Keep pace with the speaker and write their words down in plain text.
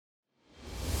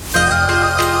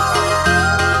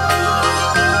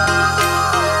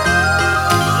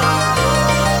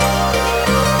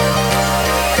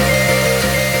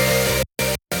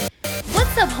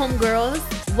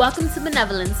homegirls. Welcome to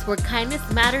Benevolence, where kindness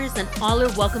matters and all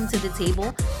are welcome to the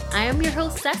table. I am your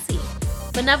host, Ceci.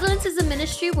 Benevolence is a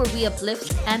ministry where we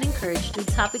uplift and encourage through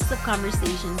topics of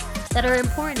conversation that are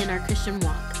important in our Christian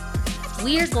walk.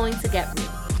 We are going to get real.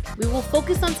 We will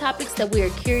focus on topics that we are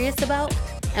curious about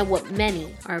and what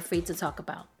many are afraid to talk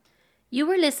about. You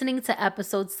were listening to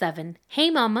episode 7, Hey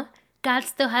Mama, God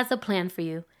Still Has a Plan for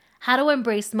You. How to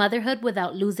embrace motherhood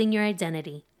without losing your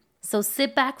identity. So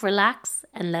sit back, relax,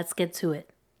 and let's get to it.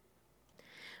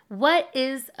 What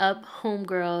is up,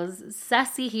 homegirls?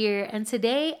 Sassy here, and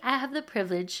today I have the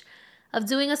privilege of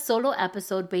doing a solo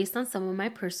episode based on some of my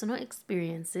personal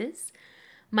experiences.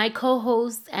 My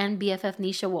co-host and BFF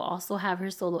Nisha will also have her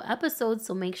solo episode,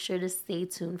 so make sure to stay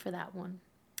tuned for that one.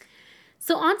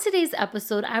 So on today's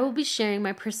episode, I will be sharing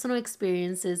my personal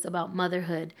experiences about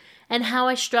motherhood and how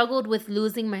I struggled with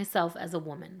losing myself as a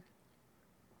woman.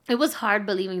 It was hard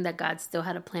believing that God still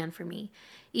had a plan for me,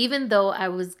 even though I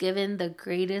was given the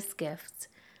greatest gift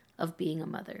of being a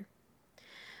mother.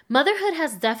 Motherhood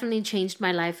has definitely changed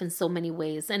my life in so many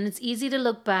ways, and it's easy to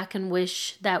look back and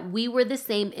wish that we were the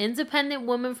same independent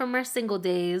woman from our single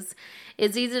days.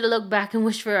 It's easy to look back and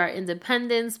wish for our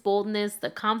independence, boldness, the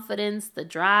confidence, the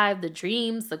drive, the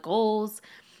dreams, the goals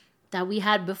that we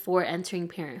had before entering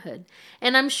parenthood.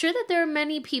 And I'm sure that there are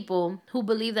many people who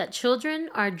believe that children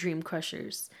are dream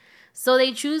crushers. So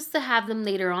they choose to have them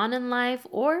later on in life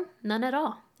or none at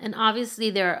all. And obviously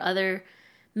there are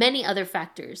many other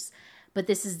factors, but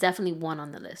this is definitely one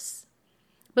on the list.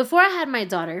 Before I had my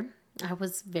daughter, I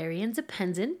was very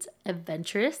independent,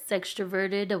 adventurous,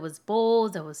 extroverted. I was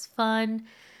bold. I was fun.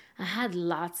 I had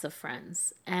lots of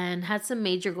friends and had some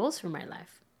major goals for my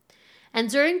life. And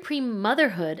during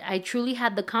pre-motherhood, I truly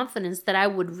had the confidence that I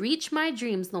would reach my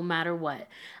dreams no matter what.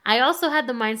 I also had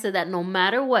the mindset that no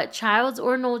matter what, child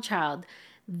or no child,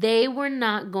 they were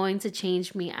not going to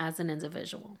change me as an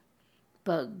individual.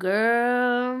 But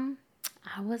girl,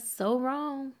 I was so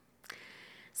wrong.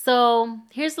 So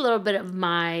here's a little bit of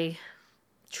my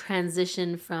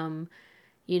transition from,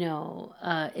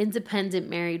 independent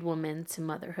married woman to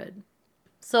motherhood.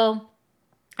 So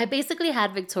I basically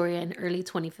had Victoria in early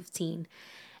 2015,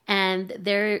 and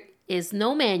there is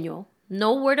no manual,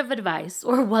 no word of advice,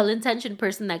 or well-intentioned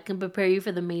person that can prepare you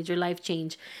for the major life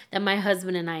change that my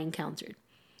husband and I encountered.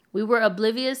 We were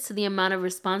oblivious to the amount of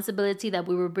responsibility that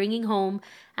we were bringing home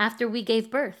after we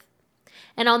gave birth.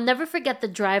 And I'll never forget the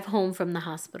drive home from the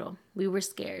hospital. We were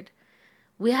scared.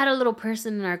 We had a little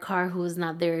person in our car who was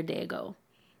not there a day ago,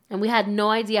 and we had no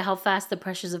idea how fast the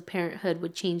pressures of parenthood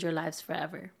would change our lives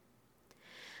forever.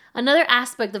 Another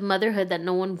aspect of motherhood that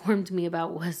no one warned me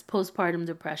about was postpartum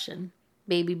depression,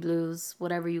 baby blues,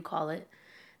 whatever you call it,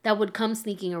 that would come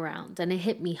sneaking around, and it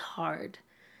hit me hard.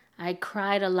 I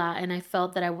cried a lot, and I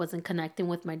felt that I wasn't connecting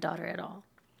with my daughter at all.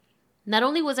 Not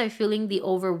only was I feeling the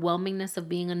overwhelmingness of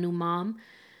being a new mom,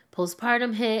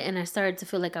 postpartum hit, and I started to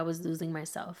feel like I was losing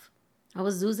myself. I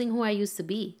was losing who I used to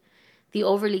be, the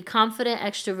overly confident,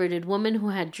 extroverted woman who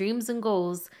had dreams and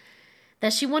goals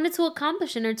that she wanted to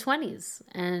accomplish in her 20s,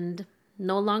 and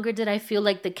no longer did I feel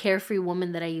like the carefree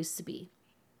woman that I used to be.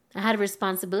 I had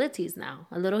responsibilities now.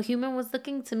 A little human was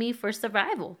looking to me for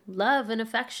survival, love, and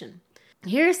affection.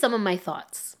 Here are some of my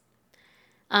thoughts.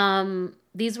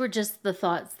 These were just the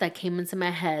thoughts that came into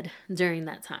my head during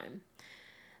that time.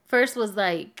 First was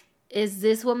like, is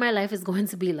this what my life is going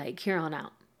to be like here on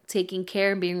out? Taking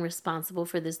care and being responsible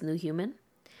for this new human?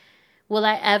 Will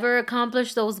I ever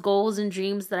accomplish those goals and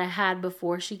dreams that I had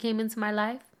before she came into my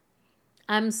life?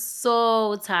 I'm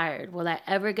so tired. Will I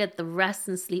ever get the rest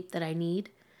and sleep that I need?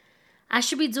 I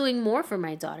should be doing more for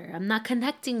my daughter. I'm not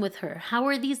connecting with her. How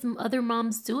are these other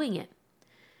moms doing it?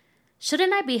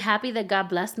 Shouldn't I be happy that God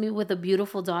blessed me with a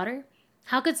beautiful daughter?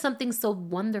 How could something so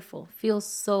wonderful feel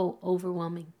so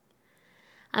overwhelming?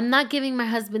 I'm not giving my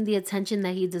husband the attention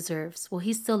that he deserves. Will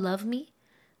he still love me?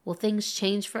 Will things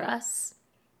change for us?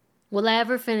 Will I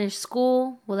ever finish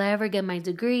school? Will I ever get my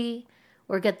degree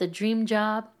or get the dream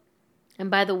job? And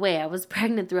by the way, I was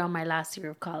pregnant throughout my last year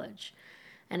of college,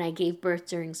 and I gave birth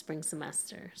during spring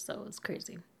semester, so it was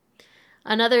crazy.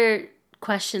 Another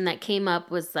question that came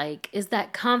up was like, is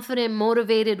that confident,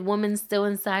 motivated woman still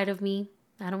inside of me?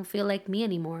 I don't feel like me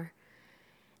anymore.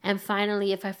 And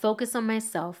finally, if I focus on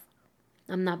myself,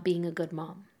 I'm not being a good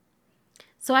mom.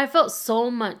 So I felt so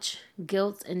much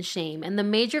guilt and shame. And the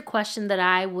major question that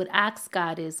I would ask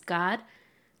God is, God,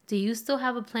 do you still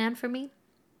have a plan for me?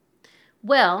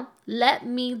 Well, let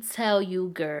me tell you,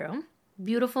 girl,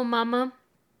 beautiful mama,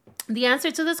 the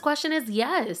answer to this question is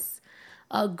yes.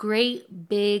 A great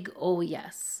big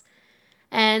yes.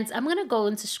 And I'm going to go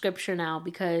into scripture now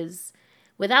because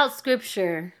without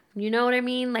scripture, You know what I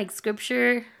mean? Like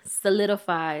scripture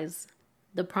solidifies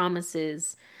the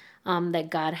promises that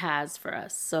God has for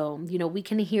us. So, we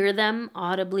can hear them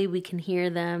audibly, we can hear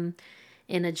them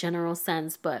in a general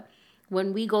sense, but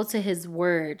when we go to his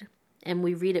word and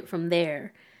we read it from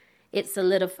there, it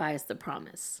solidifies the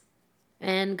promise.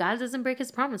 And God doesn't break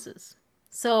his promises.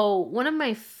 So one of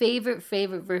my favorite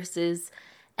verses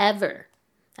ever,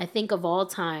 I think of all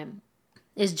time,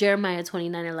 is Jeremiah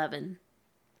 29:11.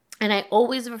 And I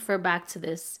always refer back to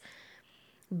this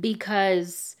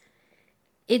because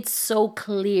it's so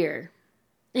clear.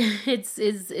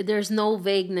 There's no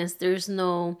vagueness, there's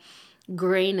no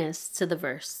grayness to the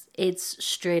verse. It's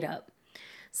straight up.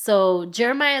 So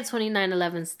Jeremiah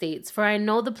 29:11 states, "For I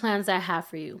know the plans I have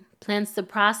for you, plans to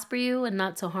prosper you and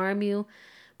not to harm you,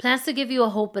 plans to give you a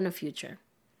hope and a future."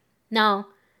 Now,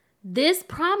 this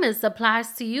promise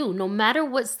applies to you no matter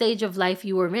what stage of life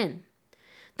you are in.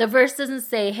 The verse doesn't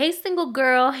say, "Hey, single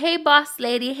girl, hey, boss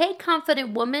lady, hey,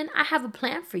 confident woman, I have a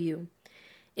plan for you."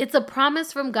 It's a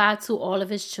promise from God to all of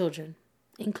his children,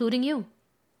 including you.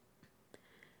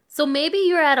 So maybe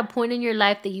you're at a point in your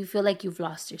life that you feel like you've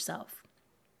lost yourself.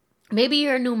 Maybe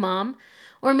you're a new mom,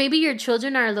 or maybe your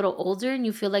children are a little older and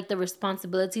you feel like the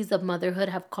responsibilities of motherhood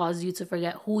have caused you to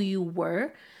forget who you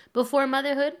were before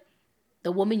motherhood,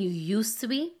 the woman you used to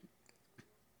be.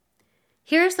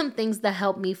 Here are some things that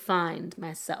helped me find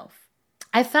myself.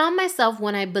 I found myself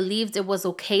when I believed it was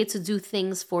okay to do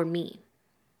things for me,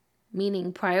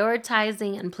 meaning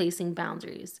prioritizing and placing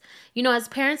boundaries. As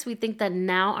parents, we think that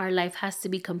now our life has to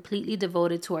be completely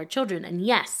devoted to our children. And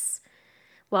yes,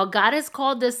 while God has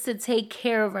called us to take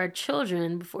care of our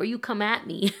children, before you come at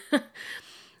me,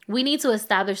 we need to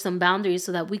establish some boundaries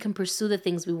so that we can pursue the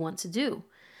things we want to do.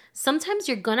 Sometimes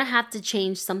you're going to have to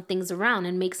change some things around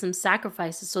and make some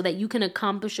sacrifices so that you can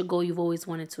accomplish a goal you've always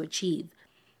wanted to achieve.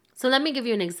 So let me give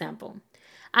you an example.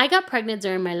 I got pregnant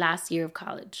during my last year of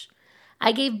college.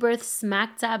 I gave birth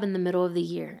smack dab in the middle of the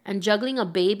year, and juggling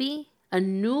a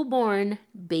newborn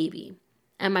baby,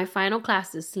 and my final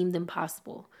classes seemed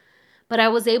impossible. But I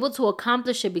was able to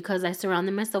accomplish it because I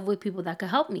surrounded myself with people that could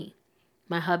help me.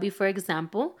 My hubby, for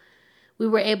example, we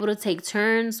were able to take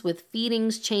turns with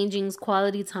feedings, changings,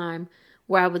 quality time,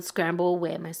 where I would scramble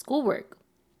away at my schoolwork.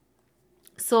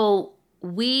 So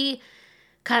we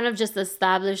kind of just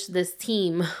established this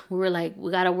team. We were like, we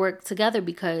got to work together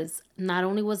because not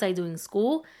only was I doing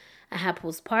school, I had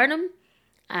postpartum.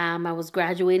 I was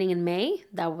graduating in May.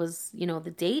 That was,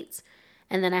 the dates.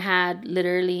 And then I had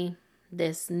literally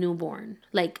this newborn.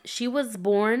 Like, she was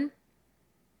born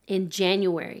in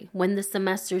January when the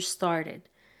semester started.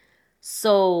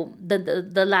 So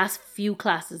the last few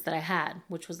classes that I had,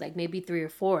 which was like maybe 3 or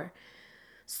 4.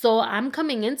 So I'm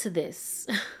coming into this,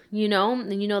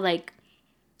 and like,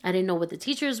 I didn't know what the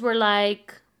teachers were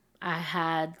like. I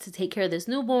had to take care of this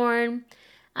newborn.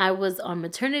 I was on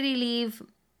maternity leave.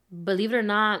 Believe it or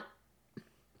not,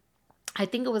 I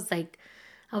think it was like,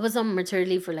 I was on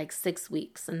maternity leave for like 6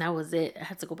 weeks and that was it. I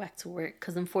had to go back to work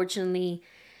because unfortunately,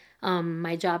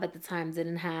 my job at the time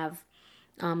didn't have,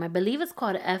 I believe it's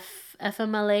called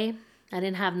FMLA. I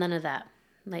didn't have none of that.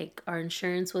 Like, our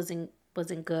insurance wasn't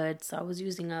good. So I was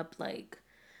using up like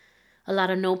a lot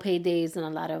of no pay days and a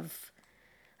lot of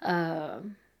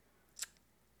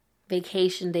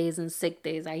vacation days and sick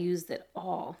days. I used it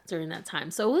all during that time.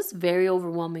 So it was very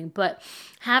overwhelming. But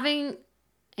having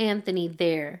Anthony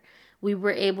there, we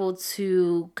were able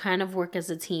to kind of work as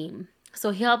a team. So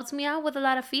he helped me out with a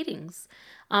lot of feedings.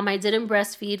 I didn't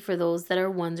breastfeed, for those that are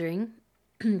wondering,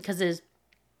 because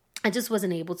I just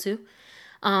wasn't able to.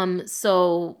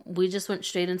 So we just went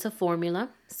straight into formula.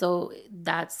 So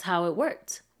that's how it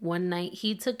worked. One night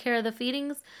he took care of the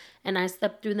feedings and I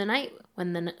slept through the night.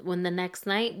 When the next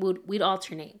night we'd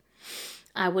alternate.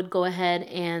 I would go ahead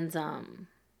and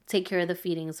take care of the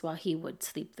feedings while he would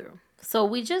sleep through. So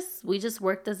we just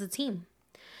worked as a team.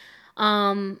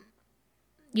 Going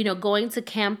to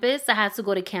campus, I had to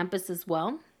go to campus as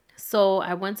well. So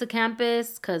I went to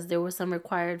campus because there were some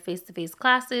required face-to-face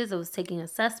classes. I was taking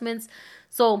assessments.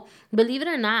 So believe it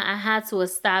or not, I had to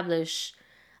establish,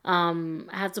 I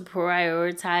had to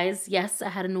prioritize. Yes, I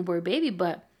had a newborn baby,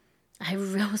 but I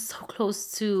was so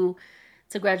close to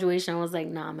graduation. I was like,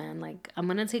 nah, man, like, I'm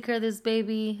going to take care of this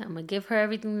baby. I'm going to give her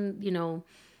everything,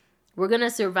 we're going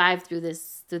to survive through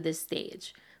this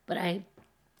stage, but I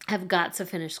have got to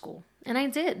finish school. And I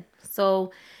did.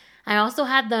 So I also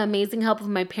had the amazing help of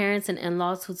my parents and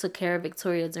in-laws who took care of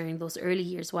Victoria during those early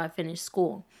years while I finished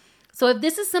school. So if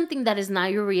this is something that is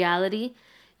not your reality,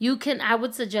 I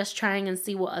would suggest trying and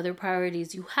see what other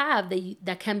priorities you have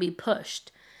that can be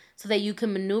pushed so that you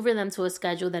can maneuver them to a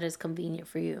schedule that is convenient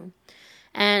for you.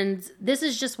 And this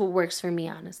is just what works for me,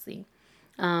 honestly.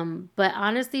 But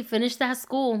honestly, finish that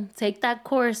school, take that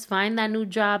course, find that new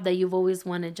job that you've always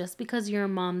wanted. Just because you're a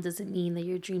mom doesn't mean that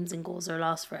your dreams and goals are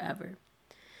lost forever.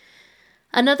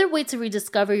 Another way to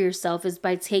rediscover yourself is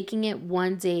by taking it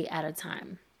one day at a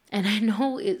time. And I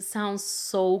know it sounds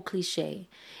so cliche.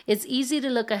 It's easy to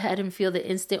look ahead and feel the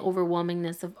instant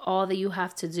overwhelmingness of all that you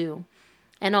have to do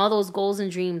and all those goals and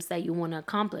dreams that you want to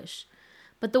accomplish.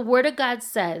 But the Word of God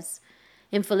says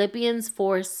in Philippians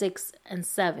 4, 6, and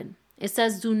 7, it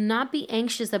says, "Do not be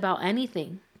anxious about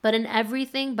anything, but in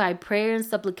everything by prayer and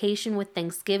supplication with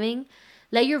thanksgiving,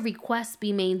 let your requests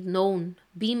be made known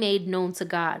to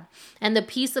God. And the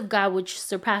peace of God, which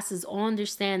surpasses all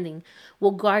understanding,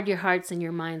 will guard your hearts and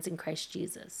your minds in Christ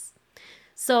Jesus."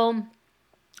 So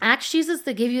ask Jesus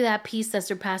to give you that peace that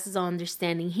surpasses all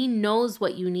understanding. He knows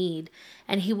what you need,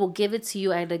 and He will give it to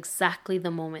you at exactly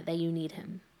the moment that you need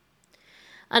Him.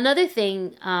 Another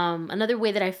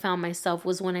way that I found myself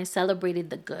was when I celebrated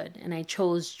the good and I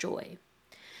chose joy.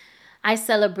 I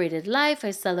celebrated life.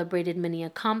 I celebrated many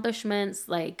accomplishments,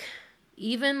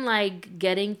 even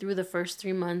getting through the first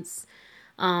 3 months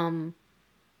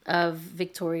of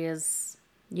Victoria's,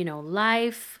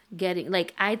 life.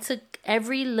 I took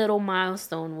every little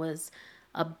milestone was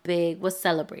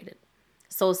celebrated.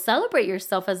 So celebrate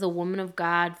yourself as a woman of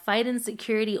God. Fight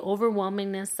insecurity,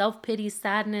 overwhelmingness, self-pity,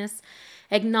 sadness.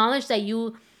 Acknowledge that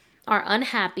you are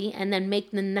unhappy and then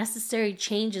make the necessary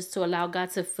changes to allow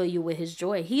God to fill you with His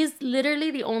joy. He is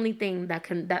literally the only thing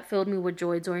that filled me with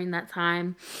joy during that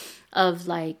time of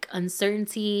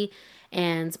uncertainty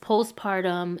and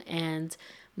postpartum, and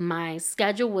my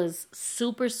schedule was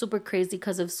super, super crazy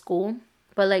because of school.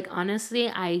 But honestly,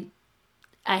 I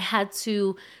had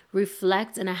to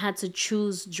reflect and I had to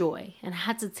choose joy and I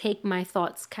had to take my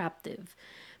thoughts captive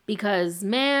because,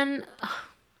 man,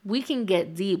 we can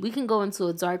get deep. We can go into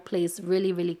a dark place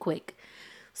really, really quick.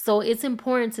 So it's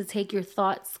important to take your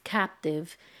thoughts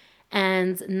captive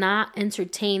and not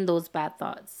entertain those bad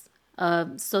thoughts.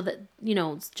 So that,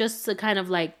 just to kind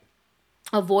of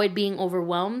avoid being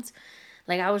overwhelmed.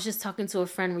 I was just talking to a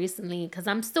friend recently because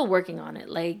I'm still working on it.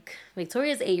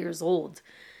 Victoria's 8 years old,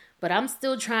 but I'm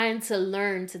still trying to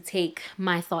learn to take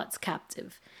my thoughts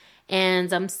captive.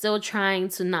 And I'm still trying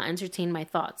to not entertain my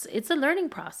thoughts. It's a learning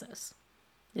process.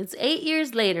 It's 8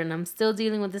 years later and I'm still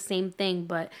dealing with the same thing,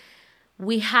 but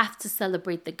we have to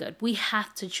celebrate the good. We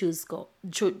have to choose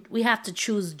we have to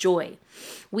choose joy.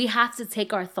 We have to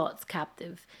take our thoughts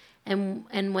captive. And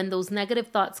when those negative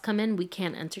thoughts come in, we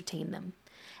can't entertain them.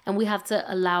 And we have to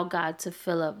allow God to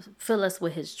fill us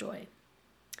with His joy.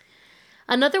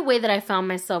 Another way that I found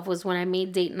myself was when I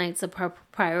made date nights a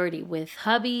priority with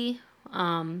hubby.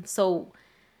 So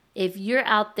if you're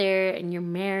out there and you're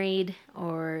married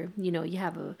or, you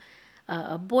have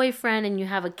a boyfriend and you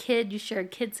have a kid, you share a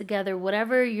kid together,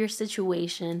 whatever your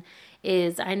situation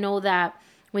is, I know that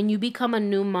when you become a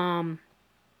new mom,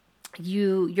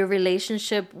 your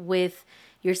relationship with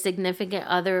your significant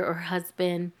other or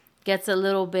husband gets a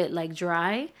little bit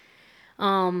dry.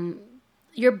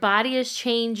 Your body is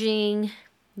changing.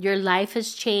 Your life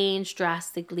has changed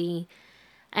drastically.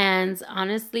 And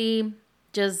honestly,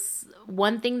 just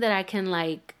one thing that I can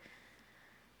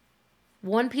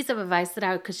one piece of advice that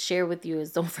I could share with you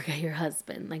is don't forget your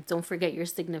husband. Don't forget your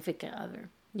significant other,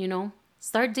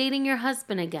 Start dating your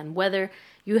husband again, whether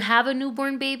you have a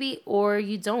newborn baby or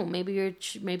you don't. Maybe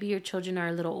your children are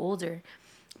a little older.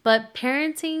 But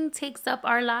parenting takes up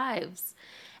our lives.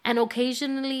 And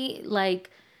occasionally,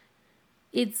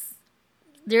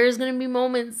 there's going to be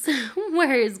moments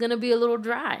where it's going to be a little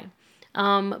dry.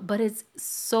 But it's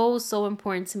so, so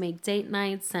important to make date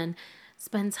nights and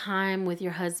spend time with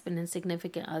your husband and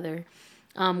significant other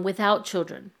without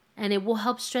children. And it will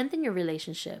help strengthen your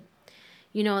relationship.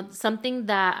 Something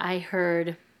that I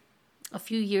heard a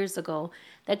few years ago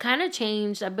that kind of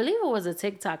changed, I believe it was a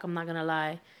TikTok, I'm not going to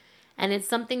lie. And it's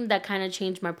something that kind of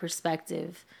changed my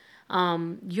perspective.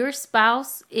 Your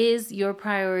spouse is your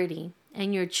priority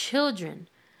and your children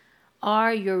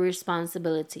are your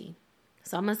responsibility.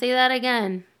 So I'm going to say that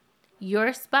again.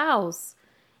 Your spouse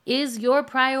is your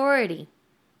priority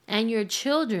and your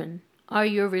children are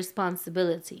your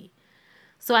responsibility.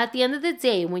 So at the end of the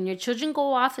day, when your children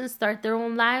go off and start their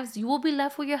own lives, you will be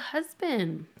left with your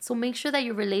husband. So make sure that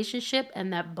your relationship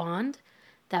and that bond,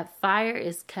 that fire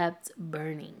is kept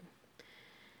burning.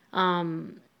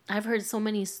 I've heard so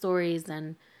many stories,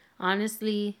 and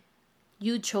honestly,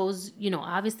 you chose,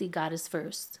 obviously God is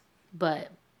first, but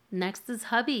next is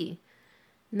hubby.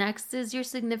 Next is your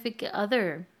significant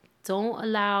other. Don't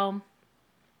allow,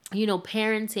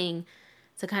 parenting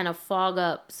to kind of fog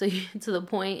up to the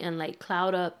point and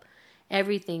cloud up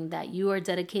everything, that you are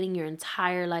dedicating your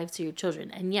entire life to your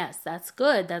children. And yes, that's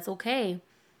good. That's okay.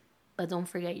 But don't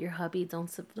forget your hubby.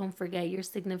 Don't forget your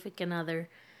significant other,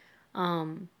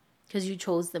 because you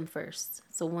chose them first.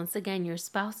 So once again, your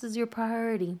spouse is your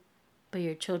priority, but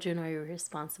your children are your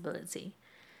responsibility.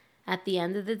 At the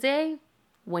end of the day,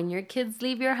 when your kids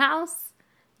leave your house,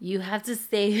 you have to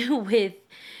stay with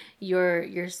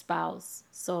your spouse.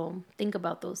 So think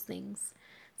about those things.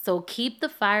 So keep the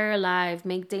fire alive.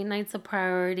 Make date nights a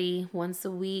priority, once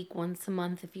a week, once a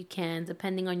month if you can,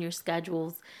 depending on your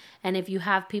schedules. And if you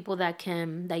have people that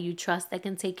you trust that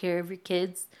can take care of your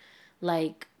kids,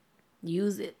 like,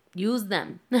 use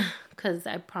them, because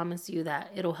I promise you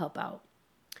that it'll help out.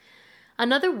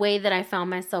 Another way that I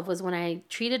found myself was when I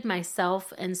treated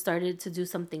myself and started to do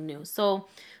something new. So,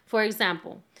 for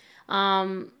example,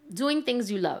 doing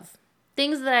things you love.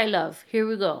 Things that I love. Here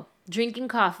we go. Drinking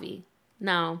coffee.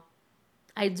 Now,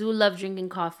 I do love drinking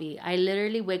coffee. I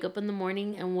literally wake up in the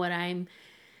morning and what I'm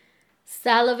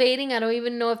salivating, I don't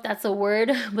even know if that's a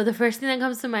word, but the first thing that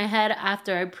comes to my head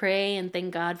after I pray and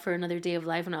thank God for another day of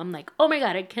life, and I'm like, oh my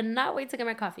God, I cannot wait to get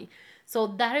my coffee. So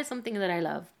that is something that I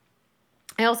love.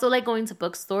 I also like going to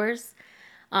bookstores.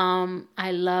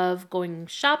 I love going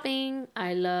shopping.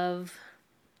 I love,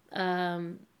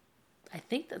 I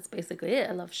think that's basically it.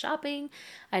 I love shopping.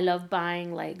 I love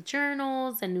buying like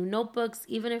journals and new notebooks.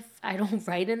 Even if I don't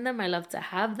write in them, I love to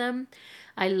have them.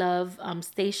 I love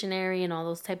stationery and all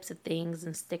those types of things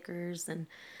and stickers and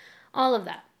all of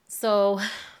that. So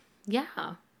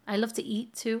yeah, I love to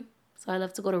eat too. So I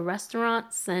love to go to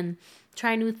restaurants and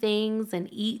try new things and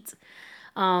eat.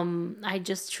 I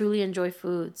just truly enjoy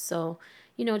food. So,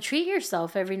 treat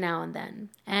yourself every now and then.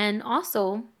 And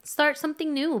also start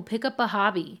something new. Pick up a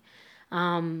hobby.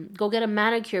 Go get a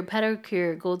manicure,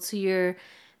 pedicure. Go to your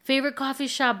favorite coffee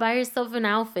shop. Buy yourself an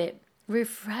outfit.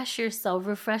 Refresh yourself.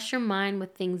 Refresh your mind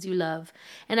with things you love.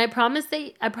 And I promise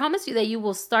you that you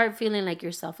will start feeling like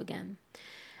yourself again.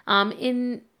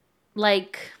 In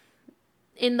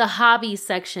the hobby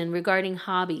section regarding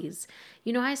hobbies,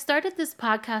 I started this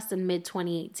podcast in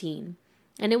mid-2018,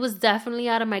 and it was definitely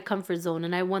out of my comfort zone,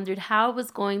 and I wondered how I was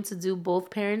going to do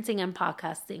both parenting and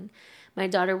podcasting. My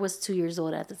daughter was 2 years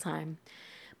old at the time.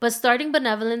 But starting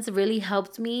Benevolence really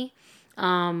helped me.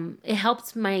 It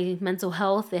helped my mental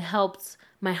health. It helped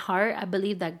my heart. I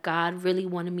believe that God really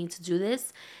wanted me to do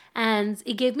this, and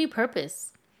it gave me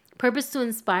purpose. Purpose to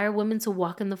inspire women to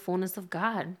walk in the fullness of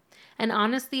God. And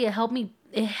honestly,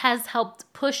 it has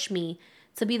helped push me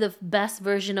to be the best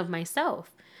version of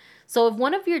myself. So if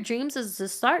one of your dreams is to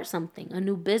start something, a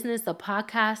new business, a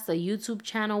podcast, a YouTube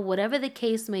channel, whatever the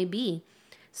case may be,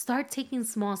 start taking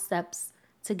small steps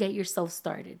to get yourself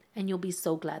started, and you'll be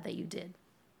so glad that you did.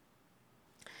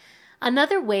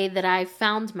 Another way that I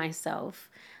found myself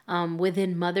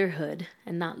within motherhood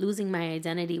and not losing my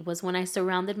identity was when I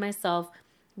surrounded myself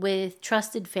with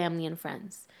trusted family and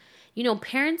friends.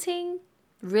 Parenting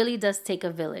really does take a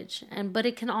village, but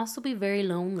it can also be very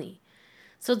lonely.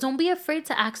 So don't be afraid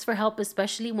to ask for help,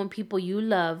 especially when people you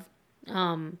love,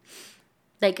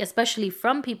 especially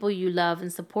from people you love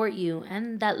and support you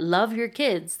and that love your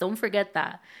kids. Don't forget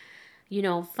that.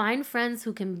 Find friends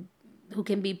who can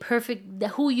be perfect,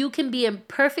 who you can be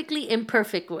perfectly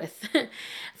imperfect with.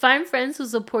 Find friends who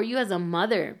support you as a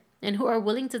mother and who are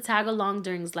willing to tag along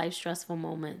during life's stressful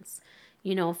moments.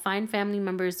 Find family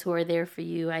members who are there for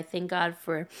you. I thank God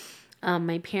for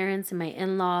my parents and my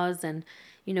in-laws, and,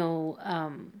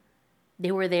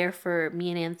 they were there for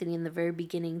me and Anthony in the very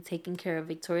beginning, taking care of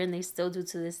Victoria, and they still do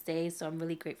to this day. So I'm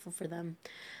really grateful for them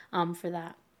for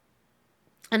that.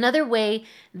 Another way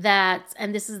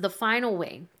and this is the final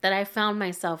way that I found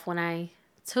myself when I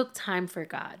took time for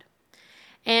God.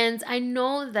 And I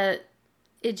know that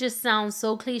it just sounds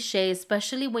so cliche,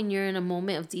 especially when you're in a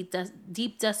moment of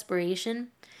deep desperation.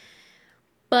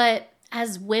 But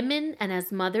as women and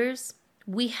as mothers,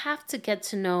 we have to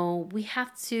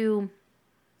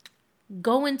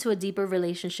go into a deeper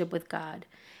relationship with God.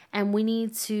 And we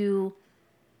need to,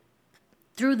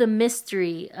 through the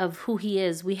mystery of who He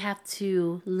is, we have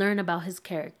to learn about His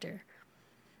character.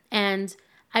 And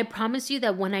I promise you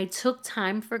that when I took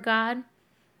time for God,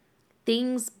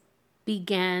 things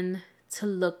began to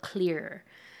look clearer,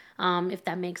 if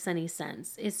that makes any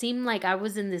sense. It seemed like I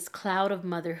was in this cloud of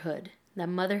motherhood. That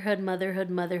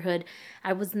motherhood.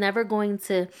 I was never going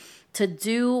to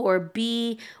do or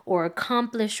be or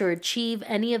accomplish or achieve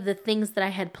any of the things that I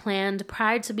had planned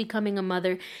prior to becoming a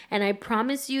mother. And I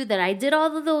promise you that I did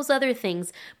all of those other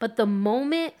things. But the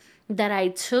moment that I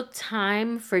took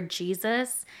time for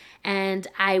Jesus and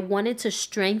I wanted to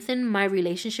strengthen my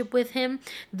relationship with him,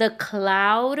 the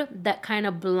cloud that kind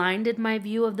of blinded my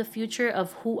view of the future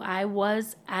of who I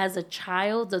was as a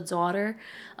child, a daughter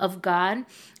of God,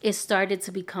 it started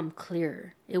to become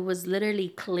clearer. It was literally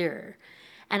clearer.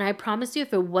 And I promise you,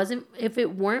 if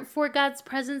it weren't for God's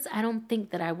presence, I don't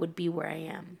think that I would be where I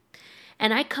am.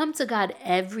 And I come to God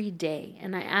every day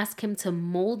and I ask him to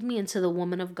mold me into the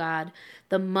woman of God,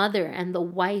 the mother and the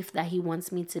wife that he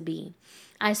wants me to be.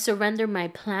 I surrender my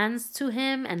plans to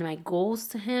him and my goals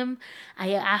to him.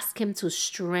 I ask him to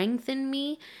strengthen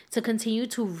me to continue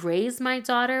to raise my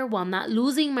daughter while not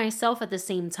losing myself at the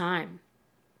same time.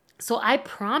 So I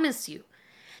promise you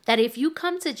that if you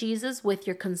come to Jesus with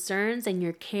your concerns and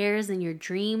your cares and your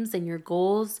dreams and your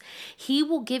goals, he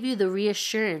will give you the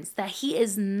reassurance that he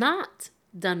is not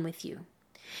done with you.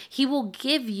 He will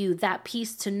give you that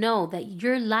peace to know that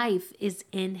your life is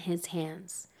in his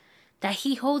hands, that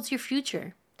he holds your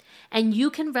future, and you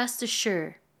can rest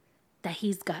assured that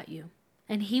he's got you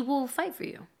and he will fight for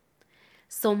you.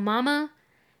 So mama,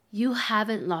 you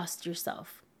haven't lost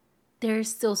yourself. There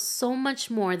is still so much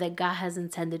more that God has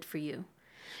intended for you.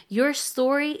 Your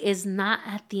story is not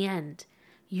at the end.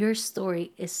 Your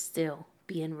story is still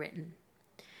being written.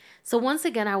 So once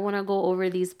again, I want to go over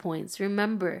these points.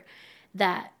 Remember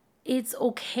that it's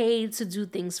okay to do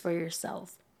things for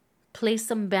yourself. Place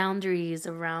some boundaries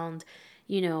around,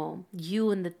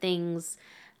 you and the things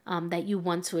that you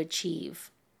want to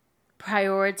achieve.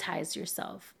 Prioritize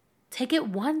yourself. Take it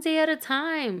one day at a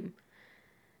time.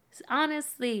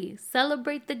 Honestly,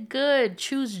 celebrate the good.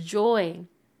 Choose joy.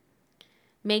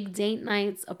 Make date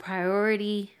nights a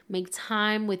priority. Make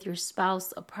time with your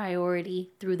spouse a priority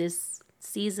through this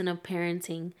season of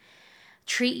parenting.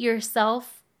 Treat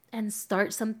yourself and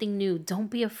start something new. Don't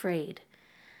be afraid.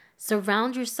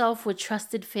 Surround yourself with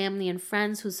trusted family and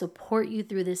friends who support you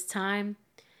through this time.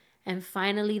 And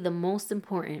finally, the most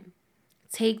important,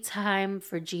 take time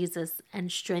for Jesus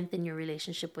and strengthen your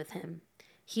relationship with him.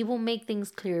 He will make things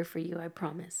clearer for you, I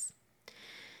promise.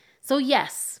 So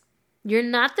yes, you're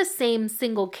not the same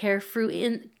single,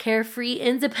 carefree,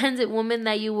 independent woman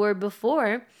that you were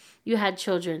before you had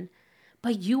children,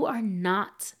 but you are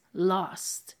not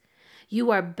lost.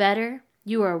 You are better,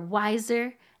 you are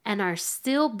wiser, and are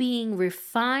still being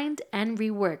refined and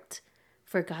reworked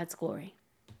for God's glory.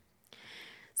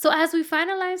 So as we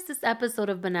finalize this episode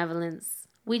of Benevolence,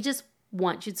 we just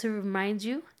want you to remind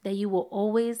you that you will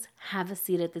always have a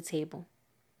seat at the table.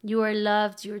 You are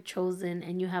loved, you are chosen,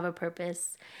 and you have a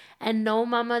purpose. And know,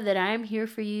 mama, that I am here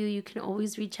for you. You can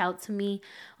always reach out to me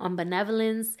on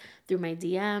Benevolence through my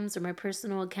DMs or my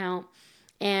personal account.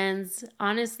 And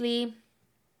honestly,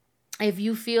 if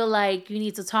you feel like you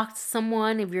need to talk to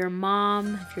someone, if you're a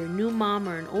mom, if you're a new mom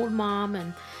or an old mom,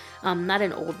 and not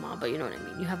an old mom, but you know what I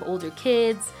mean. You have older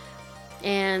kids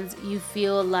and you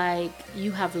feel like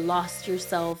you have lost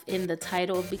yourself in the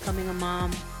title of becoming a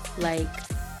mom,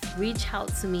 reach out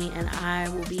to me and I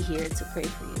will be here to pray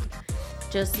for you.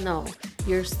 Just know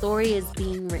your story is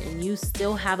being written. You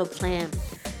still have a plan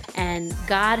and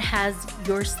God has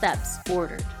your steps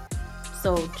ordered.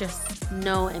 So just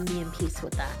know and be in peace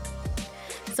with that.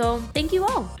 So thank you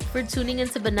all for tuning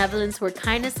into Benevolence, where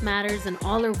kindness matters and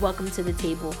all are welcome to the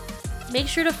table. Make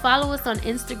sure to follow us on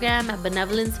Instagram at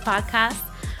Benevolence Podcast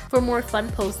for more fun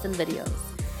posts and videos.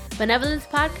 Benevolence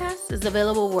Podcast is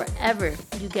available wherever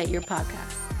you get your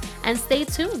podcasts. And stay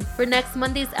tuned for next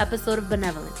Monday's episode of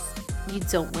Benevolence. You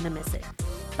don't want to miss it.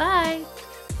 Bye.